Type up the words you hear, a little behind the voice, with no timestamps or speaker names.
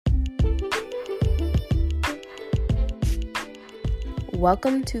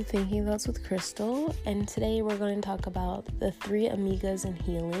Welcome to Thinking Thoughts with Crystal, and today we're going to talk about the 3 Amigas in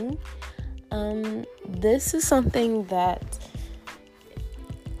healing. This is something that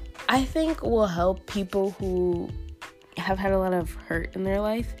I think will help people who have had a lot of hurt in their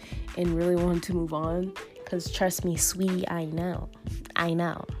life and really want to move on, because trust me, sweetie, I know.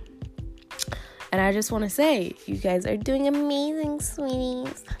 And I just want to say, you guys are doing amazing,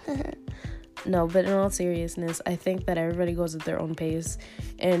 sweeties. No, but in all seriousness, I think that everybody goes at their own pace.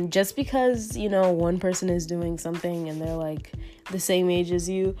 And just because, one person is doing something and they're like the same age as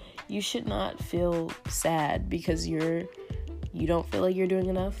you, you should not feel sad because you don't feel like you're doing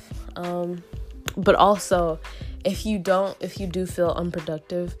enough. But also, if you do feel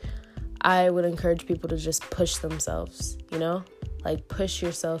unproductive, I would encourage people to just push themselves, like push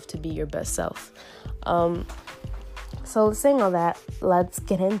yourself to be your best self. So saying all that, let's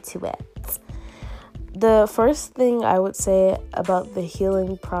get into it. The first thing I would say about the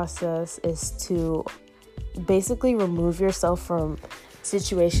healing process is to basically remove yourself from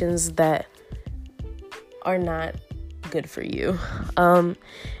situations that are not good for you. And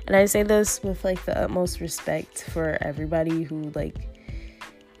I say this with the utmost respect for everybody who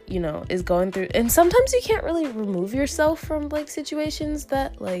is going through, and sometimes you can't really remove yourself from situations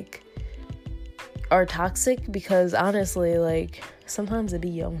that are toxic, because honestly, sometimes it be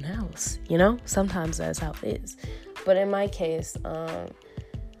your own house, sometimes that's how it is. But in my case, I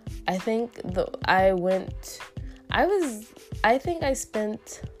think I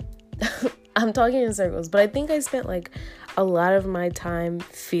spent I'm talking in circles, but I think I spent a lot of my time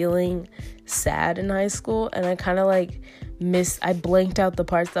feeling sad in high school, and I kind of I blanked out the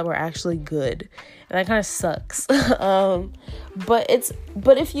parts that were actually good, and that kind of sucks. But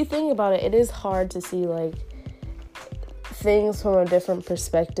if you think about it, it is hard to see things from a different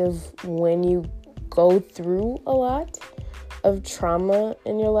perspective when you go through a lot of trauma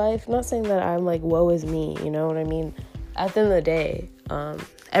in your life. I'm not saying that I'm woe is me, you know what I mean? At the end of the day,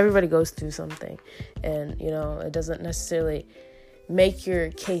 everybody goes through something, and it doesn't necessarily make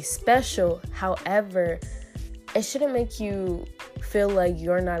your case special. However, it shouldn't make you feel like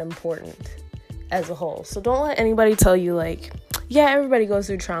you're not important as a whole. So don't let anybody tell you yeah, everybody goes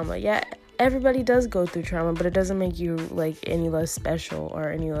through trauma. Yeah, everybody does go through trauma, but it doesn't make you any less special or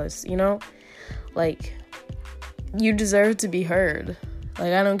any less, you deserve to be heard.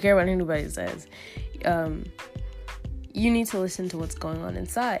 I don't care what anybody says. You need to listen to what's going on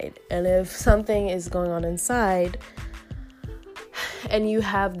inside. And if something is going on inside and you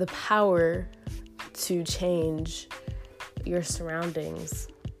have the power to change your surroundings,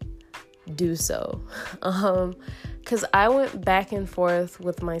 do so. Because I went back and forth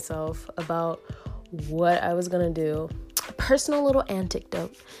with myself about what I was gonna do. A personal little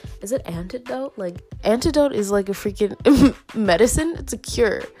antidote. Is it antidote? Antidote is a freaking medicine? It's a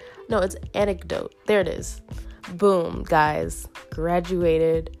cure. No, it's anecdote. There it is. Boom, guys.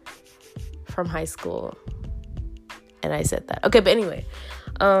 Graduated from high school. And I said that. Okay, but anyway.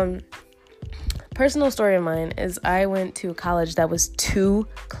 Personal story of mine is I went to a college that was too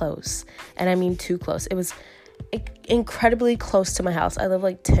close. And I mean too close. It was incredibly close to my house. I live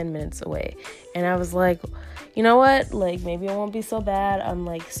 10 minutes away. And I was you know what? Maybe it won't be so bad. I'm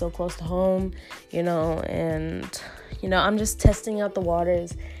so close to home, and, I'm just testing out the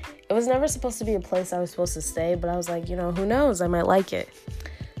waters. It was never supposed to be a place I was supposed to stay, but I was who knows? I might like it.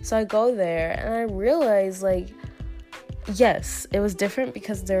 So I go there and I realize yes, it was different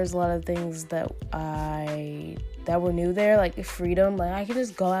because there was a lot of things that were new there, freedom. I could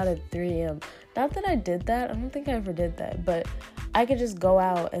just go out at 3 a.m. Not that I did that. I don't think I ever did that. But I could just go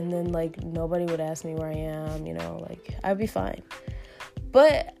out and then, nobody would ask me where I am, I'd be fine.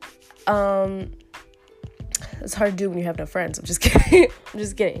 But, it's hard to do when you have no friends. I'm just kidding.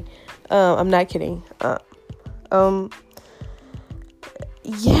 I'm not kidding.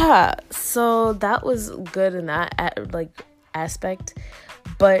 Yeah, so that was good in that aspect,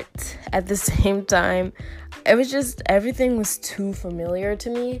 but at the same time, it was just everything was too familiar to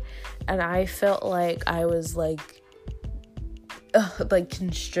me, and I felt like I was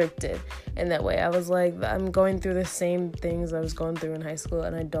constricted in that way. I was I'm going through the same things I was going through in high school,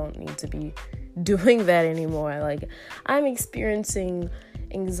 and I don't need to be doing that anymore. I'm experiencing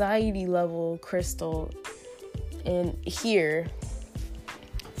anxiety level Crystal in here.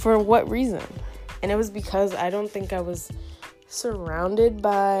 For what reason? And it was because I don't think I was surrounded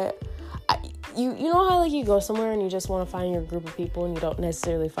by... You know how you go somewhere and you just want to find your group of people and you don't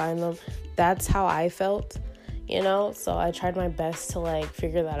necessarily find them? That's how I felt, So I tried my best to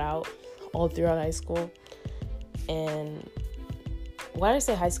figure that out all throughout high school. And why did I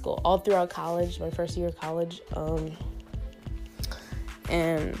say high school? All throughout college, my first year of college.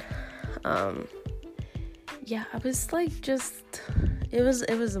 And yeah, I was like, it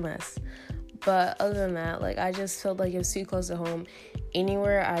was a mess. But other than that, like, I just felt like it was too close to home.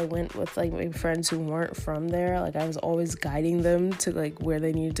 Anywhere I went with, like, my friends who weren't from there, like, I was always guiding them to, like, where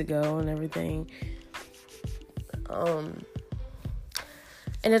they needed to go and everything. And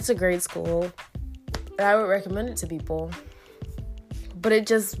it's a great school, and I would recommend it to people. But it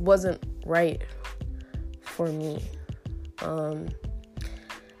just wasn't right for me. And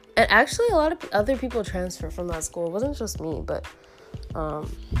actually, a lot of other people transferred from that school. It wasn't just me, but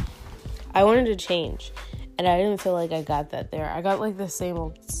I wanted to change, and I didn't feel like I got that there. I got, like, the same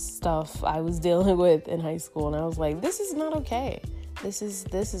old stuff I was dealing with in high school, and I was like, this is not okay. This is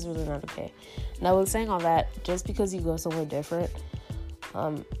really not okay. And I was saying all that, just because you go somewhere different,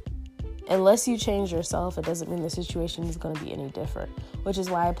 unless you change yourself, it doesn't mean the situation is going to be any different, which is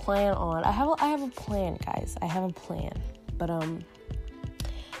why I plan on, I have a plan, guys. I have a plan, but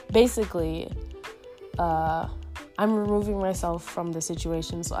basically, I'm removing myself from the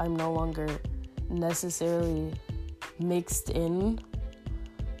situation, so I'm no longer necessarily mixed in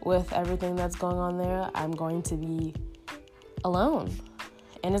with everything that's going on there. I'm going to be alone,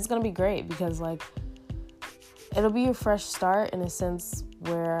 and it's going to be great because, like, it'll be a fresh start in a sense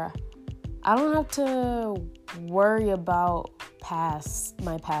where I don't have to worry about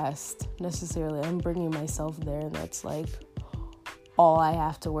my past necessarily. I'm bringing myself there, and that's, like, all I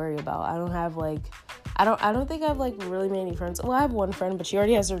have to worry about. I don't have, like, I don't think I have, like, really many friends. Well, I have one friend, but she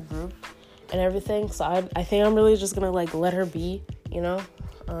already has her group and everything, so I think I'm really just gonna, like, let her be, you know,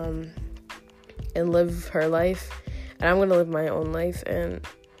 and live her life, and I'm gonna live my own life, and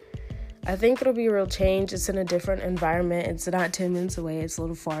I think it'll be a real change. It's in a different environment. It's not 10 minutes away. It's a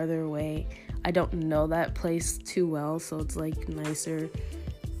little farther away. I don't know that place too well, so it's, like, nicer.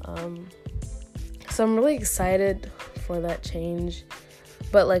 So I'm really excited for that change.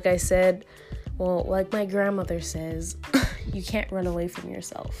 But like I said, well, like my grandmother says, you can't run away from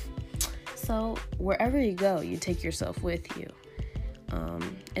yourself. So wherever you go, you take yourself with you.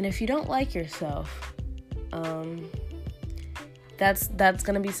 And if you don't like yourself, that's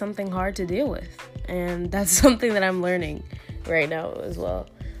going to be something hard to deal with. And that's something that I'm learning right now as well.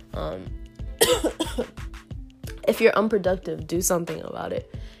 If you're unproductive, do something about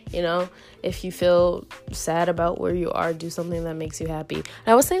it. You know, if you feel sad about where you are, do something that makes you happy. And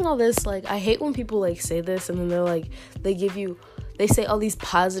I was saying all this, like, I hate when people, like, say this and then they're like, they say all these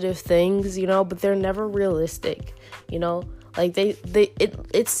positive things, you know, but they're never realistic, you know, like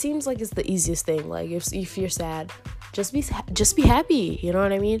it seems like it's the easiest thing. Like, if you're sad, just be happy, you know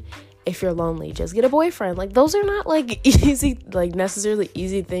what I mean? If you're lonely, just get a boyfriend. Like, those are not, like, easy, like, necessarily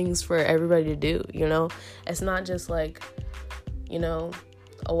easy things for everybody to do, you know? It's not just, like, you know,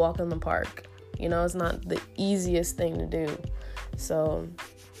 a walk in the park, you know? It's not the easiest thing to do. So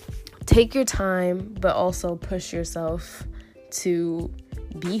take your time, but also push yourself to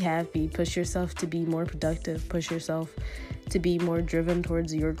be happy, push yourself to be more productive, push yourself to be more driven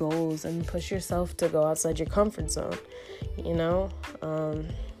towards your goals, and push yourself to go outside your comfort zone, you know?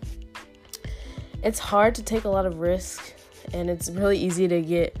 It's hard to take a lot of risk, and it's really easy to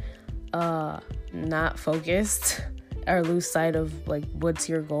get not focused or lose sight of, like, what's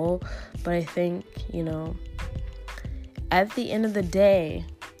your goal. But I think, you know, at the end of the day,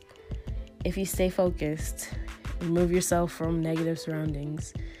 if you stay focused, remove yourself from negative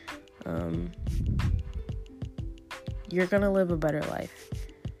surroundings, you're gonna live a better life.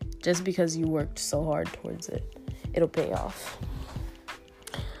 Just because you worked so hard towards it, it'll pay off.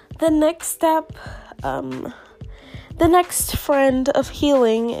 The next step, the next friend of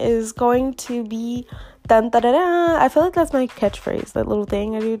healing is going to be dun da da da. I feel like that's my catchphrase, that little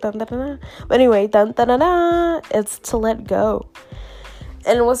thing I do, dun da da da. But anyway, dun da da da. It's to let go.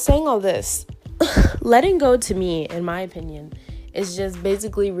 And what's saying all this, letting go to me, in my opinion, is just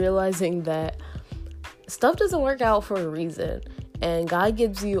basically realizing that stuff doesn't work out for a reason, and God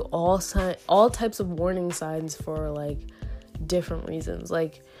gives you all types of warning signs for, like, different reasons.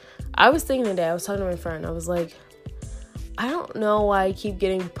 Like, I was thinking today, I was talking to my friend, I was like, I don't know why I keep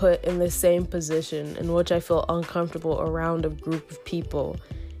getting put in the same position in which I feel uncomfortable around a group of people,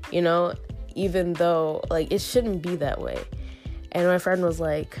 you know, even though, like, it shouldn't be that way. And my friend was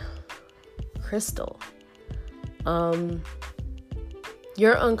like, Crystal,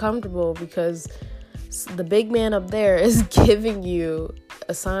 you're uncomfortable because the big man up there is giving you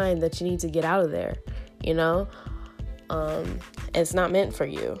a sign that you need to get out of there, you know? It's not meant for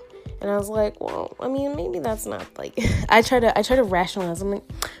you. And I was like, well, I mean, maybe that's not, like, I try to rationalize. I'm like,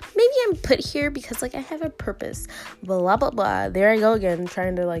 maybe I'm put here because, like, I have a purpose, blah, blah, blah. There I go again,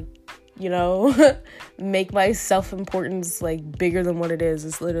 trying to, like, make my self-importance like bigger than what it is.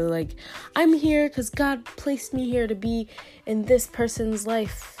 It's literally like, I'm here because God placed me here to be in this person's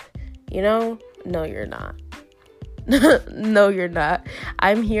life. No, you're not. No, you're not.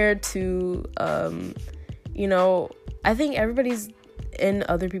 I'm here to, I think everybody's in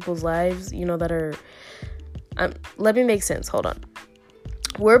other people's lives, that are, let me make sense. Hold on.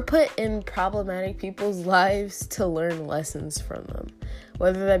 We're put in problematic people's lives to learn lessons from them,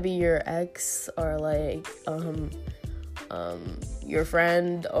 whether that be your ex or like your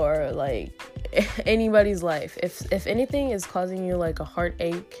friend or like anybody's life. If anything is causing you like a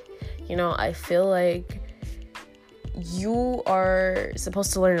heartache, I feel like you are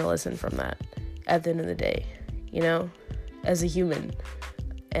supposed to learn a lesson from that at the end of the day, as a human.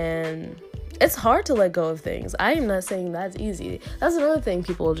 And it's hard to let go of things. I am not saying that's easy. That's another thing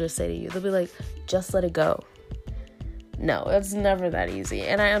people will just say to you. They'll be like, just let it go. No, it's never that easy.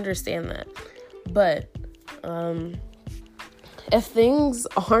 And I understand that. But if things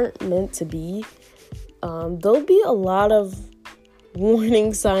aren't meant to be, there'll be a lot of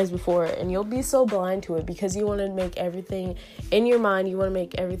warning signs before it. And you'll be so blind to it because you want to make everything in your mind. You want to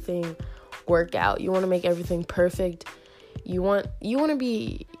make everything work out. You want to make everything perfect. You want to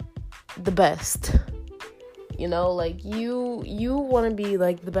be the best, like you want to be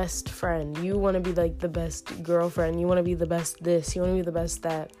like the best friend, you want to be like the best girlfriend, you want to be the best this, you want to be the best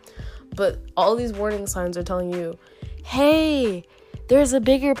that, but all these warning signs are telling you, hey, there's a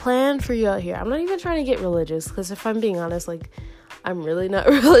bigger plan for you out here. I'm not even trying to get religious, because if I'm being honest, like, I'm really not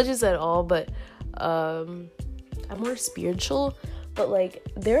religious at all, but I'm more spiritual. But like,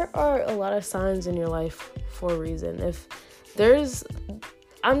 there are a lot of signs in your life for a reason.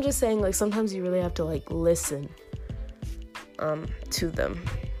 I'm just saying, like, sometimes you really have to, like, listen to them.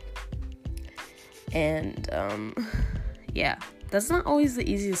 And, yeah. That's not always the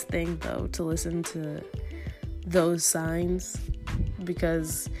easiest thing, though, to listen to those signs.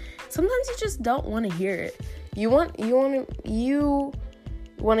 Because sometimes you just don't want to hear it. You want to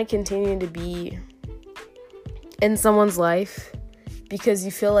continue to be in someone's life because you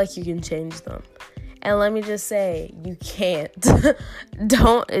feel like you can change them. And let me just say, you can't.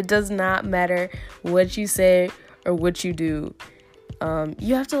 It does not matter what you say or what you do.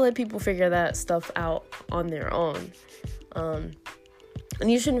 You have to let people figure that stuff out on their own. And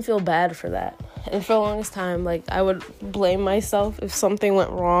you shouldn't feel bad for that. And for the longest time, like, I would blame myself if something went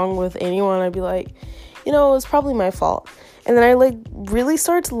wrong with anyone. I'd be like, it was probably my fault. And then I, like, really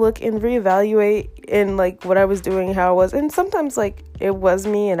start to look and reevaluate in, like, what I was doing, how I was. And sometimes, like, it was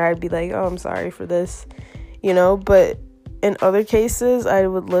me, and I'd be like, oh, I'm sorry for this, But in other cases, I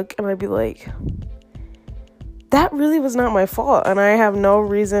would look and I'd be like, that really was not my fault. And I have no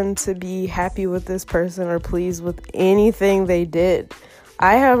reason to be happy with this person or pleased with anything they did.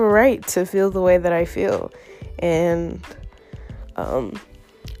 I have a right to feel the way that I feel. And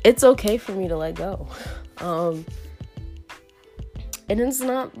it's okay for me to let go. And it's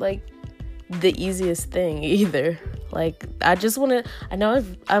not, like, the easiest thing either. Like,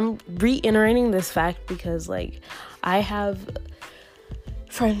 I'm reiterating this fact because, like, I have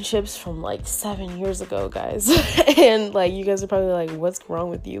friendships from, like, 7 years ago, guys. And, like, you guys are probably like, what's wrong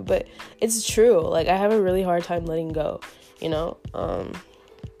with you? But it's true. Like, I have a really hard time letting go,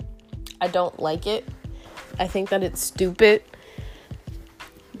 I don't like it. I think that it's stupid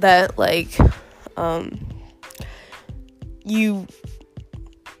that, like,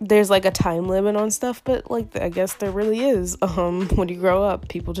 there's, like, a time limit on stuff, but, like, I guess there really is. When you grow up,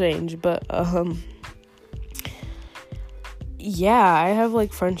 people change, but, yeah, I have,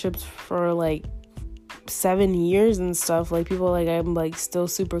 like, friendships for, like, 7 years and stuff. Like, people, like, I'm, like, still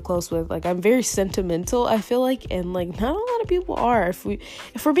super close with. Like, I'm very sentimental, I feel like, and, like, not a lot of people are. If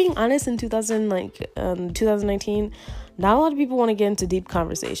we're being honest, in 2019, not a lot of people want to get into deep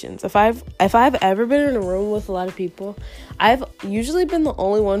conversations. If I've ever been in a room with a lot of people, I've usually been the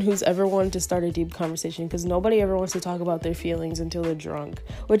only one who's ever wanted to start a deep conversation, because nobody ever wants to talk about their feelings until they're drunk,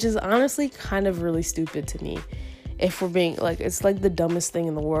 which is honestly kind of really stupid to me. If we're being, like, it's like the dumbest thing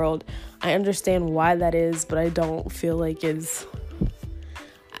in the world. I understand why that is, but I don't feel like I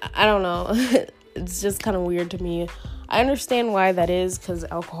don't know. It's just kind of weird to me. I understand why that is, because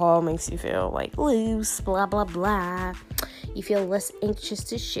alcohol makes you feel, like, loose, blah, blah, blah. You feel less anxious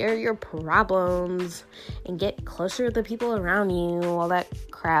to share your problems and get closer to the people around you, all that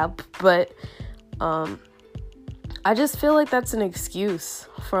crap. But I just feel like that's an excuse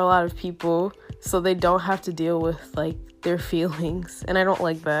for a lot of people, so they don't have to deal with, like, their feelings. And I don't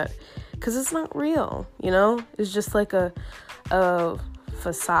like that, because it's not real, It's just like a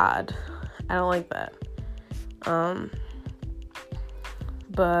facade. I don't like that.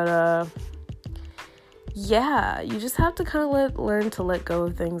 But yeah, you just have to kind of learn to let go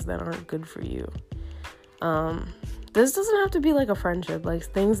of things that aren't good for you. This doesn't have to be like a friendship, like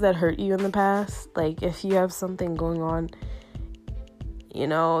things that hurt you in the past. Like if you have something going on, you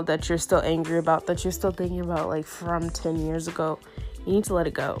know, that you're still angry about, that you're still thinking about, like from 10 years ago, you need to let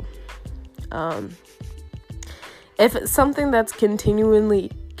it go. If it's something that's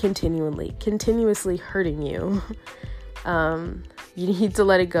continuously hurting you, you need to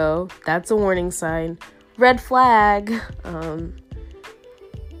let it go. That's a warning sign. Red flag.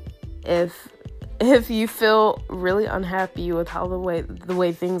 If you feel really unhappy with how the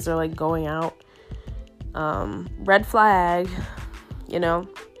way things are like going out, red flag. You know,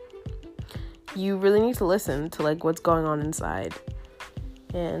 you really need to listen to like what's going on inside,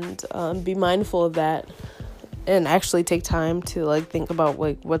 and be mindful of that, and actually take time to like think about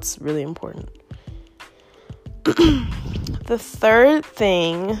like what's really important. The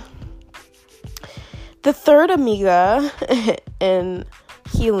third amiga in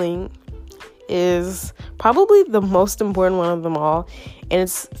healing is probably the most important one of them all, and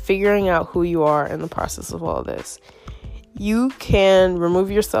it's figuring out who you are in the process of all this. You can remove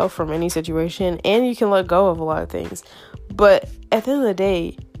yourself from any situation, and you can let go of a lot of things. But at the end of the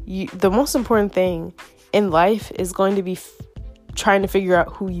day, the most important thing in life is going to be trying to figure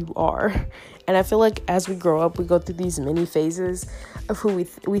out who you are. And I feel like as we grow up, we go through these mini phases of who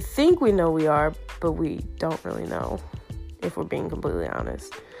we think we know we are, but we don't really know, if we're being completely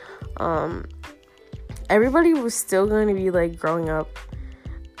honest. Everybody was still going to be like growing up,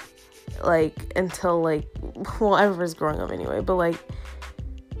 like until like, well, everyone's growing up anyway, but like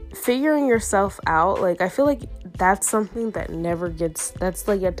figuring yourself out, like I feel like that's something that never gets, that's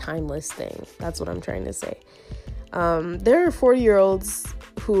like a timeless thing. That's what I'm trying to say. There are 40-year-olds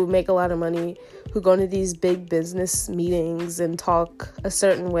who make a lot of money, who go into these big business meetings and talk a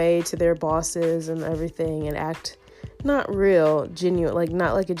certain way to their bosses and everything, and act not real, genuine, like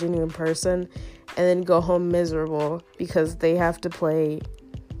not like a genuine person, and then go home miserable because they have to play,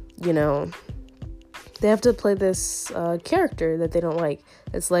 you know, they have to play this character that they don't like.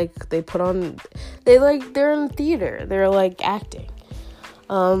 It's like they're in theater, they're like acting,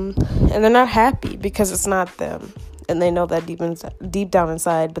 and they're not happy because it's not them, and they know that deep down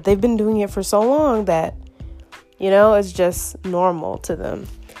inside, but they've been doing it for so long that, you know, it's just normal to them.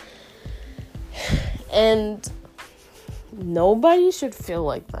 And nobody should feel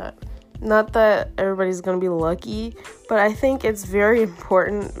like that. Not that everybody's gonna be lucky, but I think it's very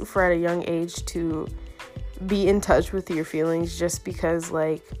important for at a young age to be in touch with your feelings, just because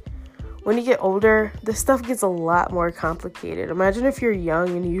like when you get older, this stuff gets a lot more complicated. Imagine if you're young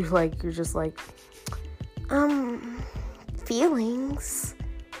and you're just like feelings,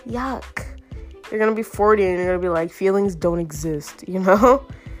 yuck. You're gonna be 40 and you're gonna be like, feelings don't exist, you know?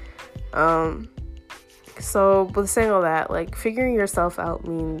 So with saying all that, like figuring yourself out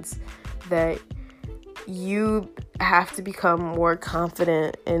means that you have to become more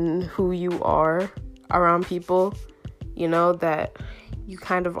confident in who you are around people, you know, that you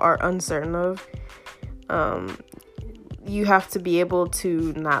kind of are uncertain of. You have to be able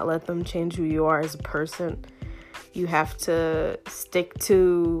to not let them change who you are as a person. You have to stick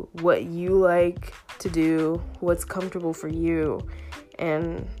to what you like to do, what's comfortable for you,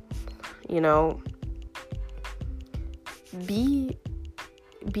 and, you know, be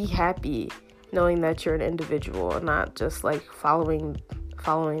happy knowing that you're an individual and not just like following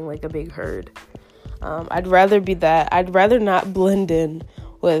like a big herd. I'd rather be that. I'd rather not blend in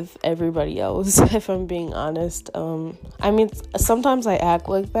with everybody else, if I'm being honest. I mean, sometimes I act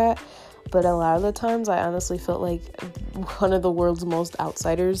like that, but a lot of the times I honestly felt like one of the world's most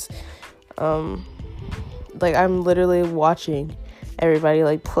outsiders. Like I'm literally watching everybody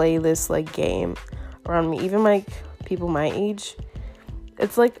like play this like game around me, even like people my age.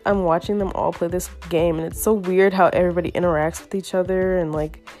 It's like I'm watching them all play this game, and it's so weird how everybody interacts with each other, and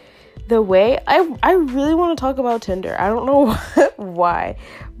like the way I really want to talk about Tinder. I don't know why,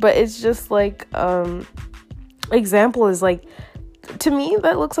 but it's just like example is like, to me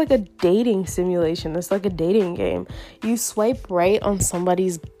that looks like a dating simulation. It's like a dating game. You swipe right on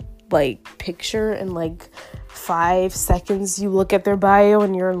somebody's like picture, and like 5 seconds you look at their bio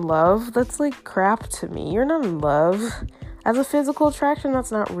and you're in love. That's like crap to me. You're not in love. As a physical attraction,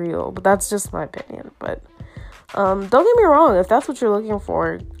 that's not real, but that's just my opinion. But don't get me wrong, if that's what you're looking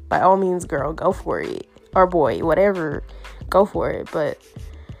for, by all means, girl, go for it. Or boy, whatever, go for it. But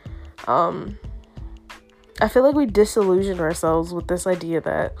I feel like we disillusion ourselves with this idea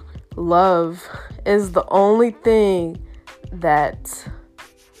that love is the only thing that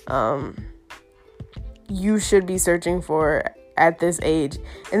you should be searching for at this age,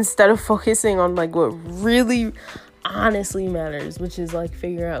 instead of focusing on like what really honestly matters, which is like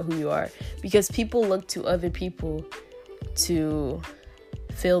figuring out who you are. Because people look to other people to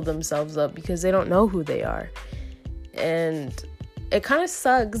fill themselves up because they don't know who they are. And it kind of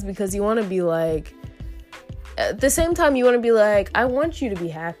sucks because you want to be like, at the same time, you want to be like, I want you to be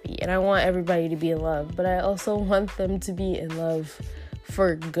happy and I want everybody to be in love, but I also want them to be in love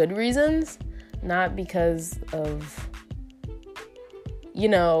for good reasons, not because of, you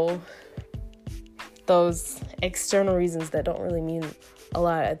know, those external reasons that don't really mean a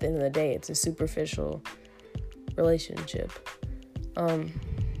lot at the end of the day. It's a superficial relationship.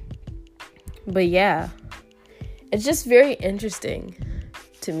 But yeah, it's just very interesting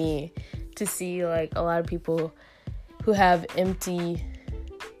to me to see like a lot of people who have empty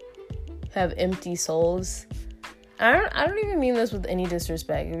souls. I don't even mean this with any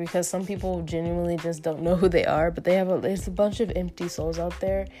disrespect, because some people genuinely just don't know who they are, but there's a bunch of empty souls out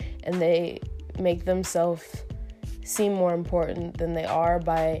there, and they make themselves seem more important than they are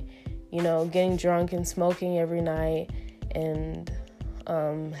by, you know, getting drunk and smoking every night and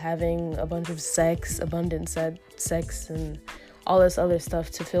having a bunch of abundant sex and all this other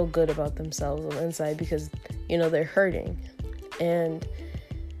stuff to feel good about themselves on the inside, because, you know, they're hurting. And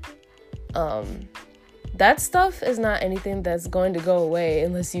that stuff is not anything that's going to go away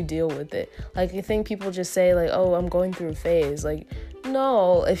unless you deal with it. Like, I think people just say like, oh, I'm going through a phase. Like,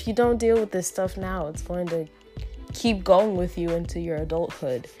 no, if you don't deal with this stuff now, it's going to keep going with you into your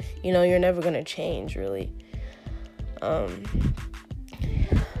adulthood. You know, you're never going to change, really. And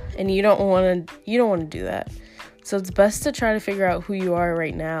you don't want to do that. So it's best to try to figure out who you are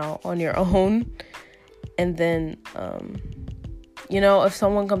right now on your own. And then, you know, if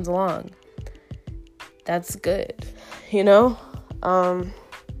someone comes along, that's good, you know?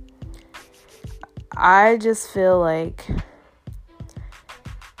 I just feel like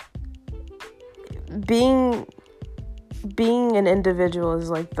being an individual is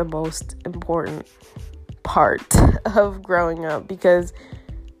like the most important part of growing up, because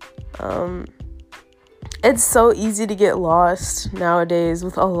it's so easy to get lost nowadays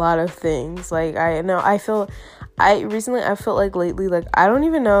with a lot of things. Like, I felt like lately, like, I don't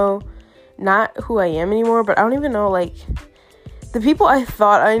even know, not who I am anymore, but I don't even know, like, the people I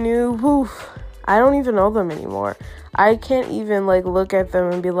thought I knew, I don't even know them anymore. I can't even, like, look at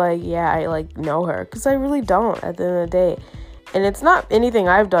them and be like, yeah, I, like, know her, because I really don't at the end of the day. And it's not anything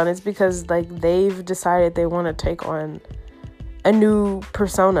I've done. It's because, like, they've decided they want to take on a new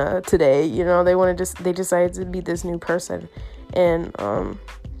persona today, you know? They decided to be this new person. And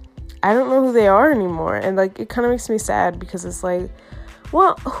I don't know who they are anymore. And, like, it kind of makes me sad, because it's like,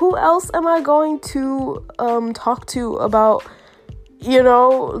 well, who else am I going to talk to about, you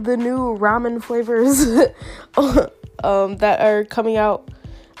know, the new ramen flavors that are coming out?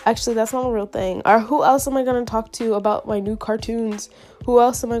 Actually, that's not a real thing. Or who else am I going to talk to about my new cartoons? Who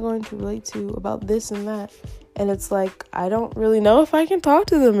else am I going to relate to about this and that? And it's like, I don't really know if I can talk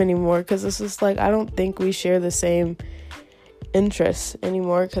to them anymore, because it's just like, I don't think we share the same interests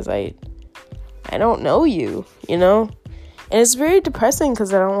anymore, because I don't know you, you know? And it's very depressing,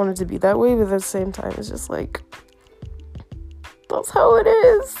 because I don't want it to be that way, but at the same time, it's just like, that's how it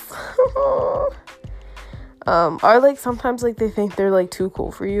is. Or like, sometimes, like, they think they're, like, too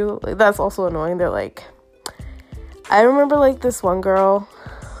cool for you. Like, that's also annoying. They're like, I remember, like, this one girl,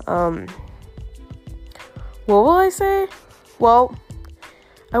 what will I say? Well,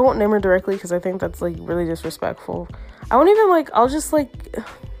 I won't name her directly, because I think that's, like, really disrespectful. I won't even, like, I'll just, like,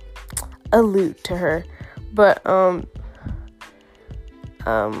 allude to her. But, well,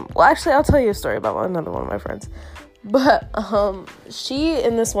 actually, I'll tell you a story about another one of my friends. But, she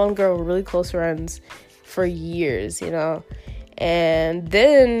and this one girl were really close friends for years, you know? And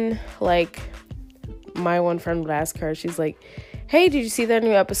then, like, my one friend would ask her, she's like, hey, did you see that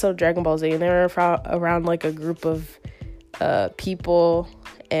new episode of Dragon Ball Z? And they were around, like, a group of people,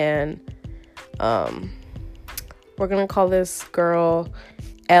 and we're gonna call this girl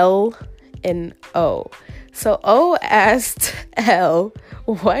L and O. So O asked L,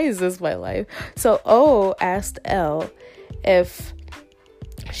 why is this my life? So O asked L if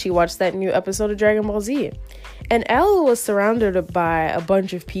she watched that new episode of Dragon Ball Z. And Elle was surrounded by a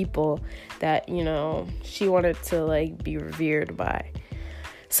bunch of people that, you know, she wanted to, like, be revered by.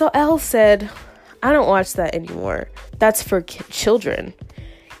 So Elle said, I don't watch that anymore. That's for children.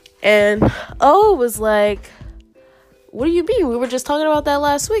 And O was like, what do you mean? We were just talking about that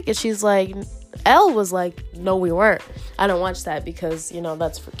last week. And she's like, Elle was like, no, we weren't. I don't watch that because, you know,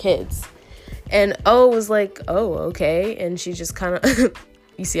 that's for kids. And O was like, oh, okay. And she just kind of,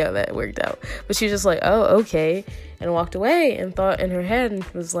 You see how that worked out. But she was just like, oh, okay. And walked away and thought in her head and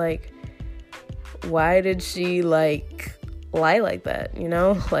was like, why did she, like, lie like that? You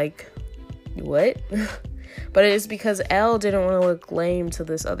know? Like, what? But it's because Elle didn't want to look lame to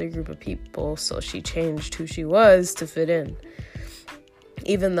this other group of people, so she changed who she was to fit in,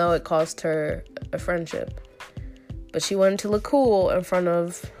 even though it cost her a friendship. But she wanted to look cool in front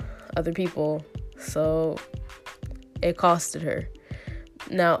of other people, so it costed her.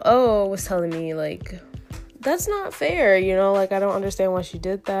 Now, was telling me, like, that's not fair, you know? Like, I don't understand why she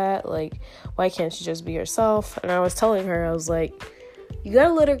did that. Like, why can't she just be herself? And I was telling her, I was like, you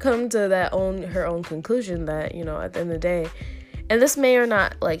gotta let her come to her own conclusion that, you know, at the end of the day, and this may or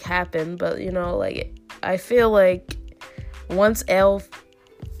not, like, happen, but, you know, like, I feel like once Elle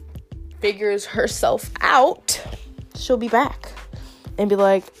figures herself out, she'll be back and be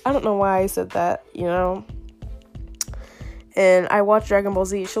like, I don't know why I said that, you know? And I watch Dragon Ball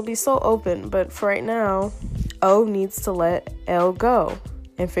Z, she'll be so open, but for right now, O needs to let Elle go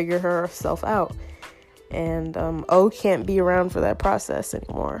and figure herself out. And O can't be around for that process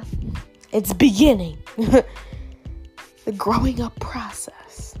anymore. It's beginning. The growing up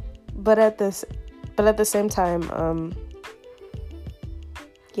process. But at the same time,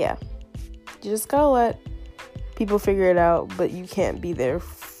 yeah. You just gotta let people figure it out, but you can't be there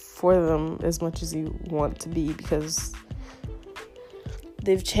for them as much as you want to be because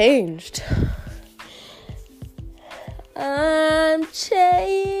they've changed. I'm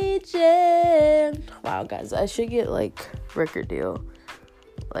changing. Wow, guys, I should get, like, record deal.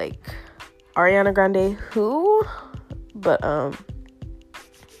 Like, Ariana Grande, who? But,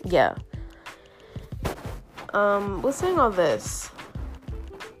 yeah. What's saying all this?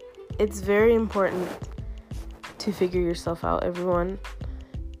 It's very important to figure yourself out, everyone.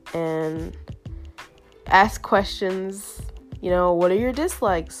 And ask questions. You know, what are your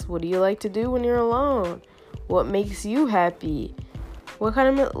dislikes? What do you like to do when you're alone? What makes you happy? What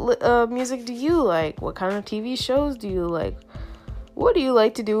kind of music do you like? What kind of TV shows do you like? What do you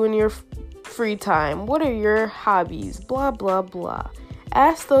like to do in your free time? What are your hobbies? Blah, blah, blah.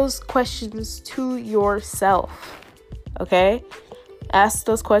 Ask those questions to yourself. Okay? Ask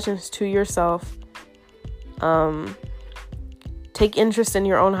those questions to yourself. Take interest in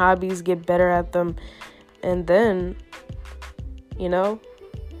your own hobbies. Get better at them. And then, you know,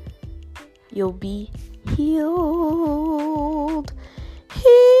 you'll be healed.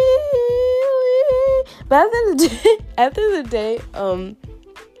 But at the end of the day,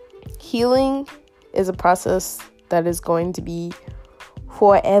 healing is a process that is going to be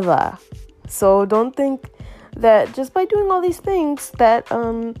forever. So don't think that just by doing all these things that,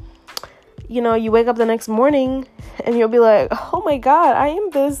 you know, you wake up the next morning and you'll be like, oh my God, I am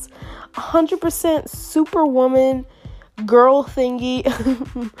this 100% superwoman girl thingy.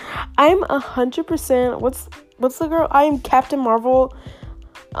 I'm 100%, what's the girl? I am Captain Marvel.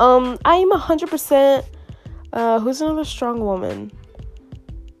 I am 100%, who's another strong woman?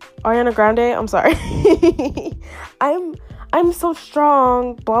 Ariana Grande? I'm sorry. I'm so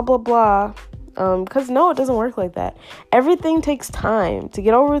strong, blah, blah, blah. Because no, it doesn't work like that. Everything takes time. To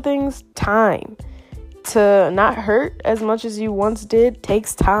get over things, time. To not hurt as much as you once did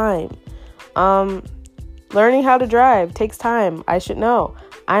takes time. Learning how to drive takes time. I should know.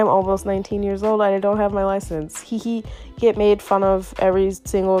 I'm almost 19 years old. I don't have my license. Get made fun of every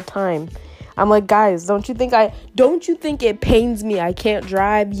single time. I'm like, guys, don't you think it pains me I can't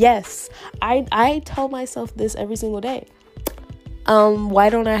drive? Yes. I tell myself this every single day. Why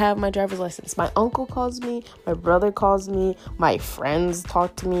don't I have my driver's license? My uncle calls me, my brother calls me, my friends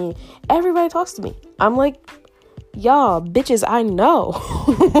talk to me, everybody talks to me. I'm like, y'all, bitches, I know.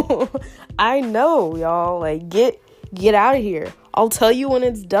 I know, y'all, like, get out of here. I'll tell you when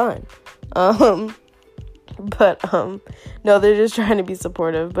it's done. No, they're just trying to be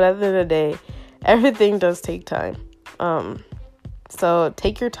supportive, but at the end of the day, everything does take time. So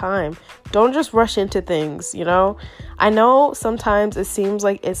take your time. Don't just rush into things, you know? I know sometimes it seems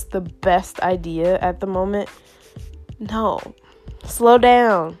like it's the best idea at the moment. No. Slow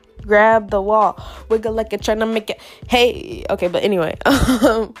down. Grab the wall. Wiggle like you're trying to make it. Hey. Okay, but anyway.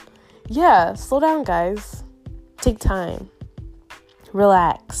 Yeah, slow down, guys. Take time.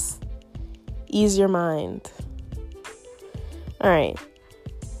 Relax. Ease your mind. All right.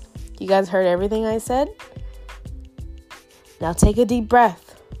 You guys heard everything I said? Now take a deep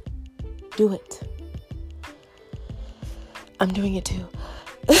breath. Do it. I'm doing it too.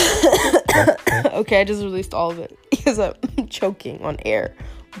 Okay, I just released all of it because I'm choking on air.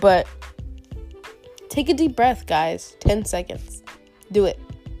 But take a deep breath, guys. 10 seconds. Do it.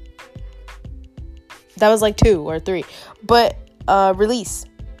 That was like 2 or 3. But release.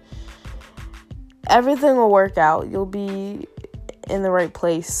 everything will work out. You'll be in the right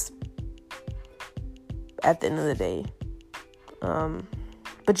place at the end of the day.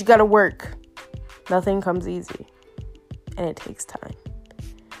 But you gotta work. Nothing comes easy. And it takes time.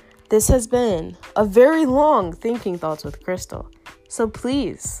 This has been a very long Thinking Thoughts with Crystal. So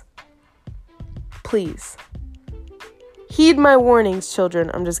please heed my warnings,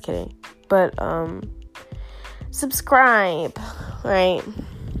 children. I'm just kidding. But subscribe. Right.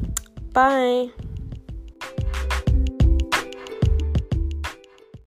 Bye.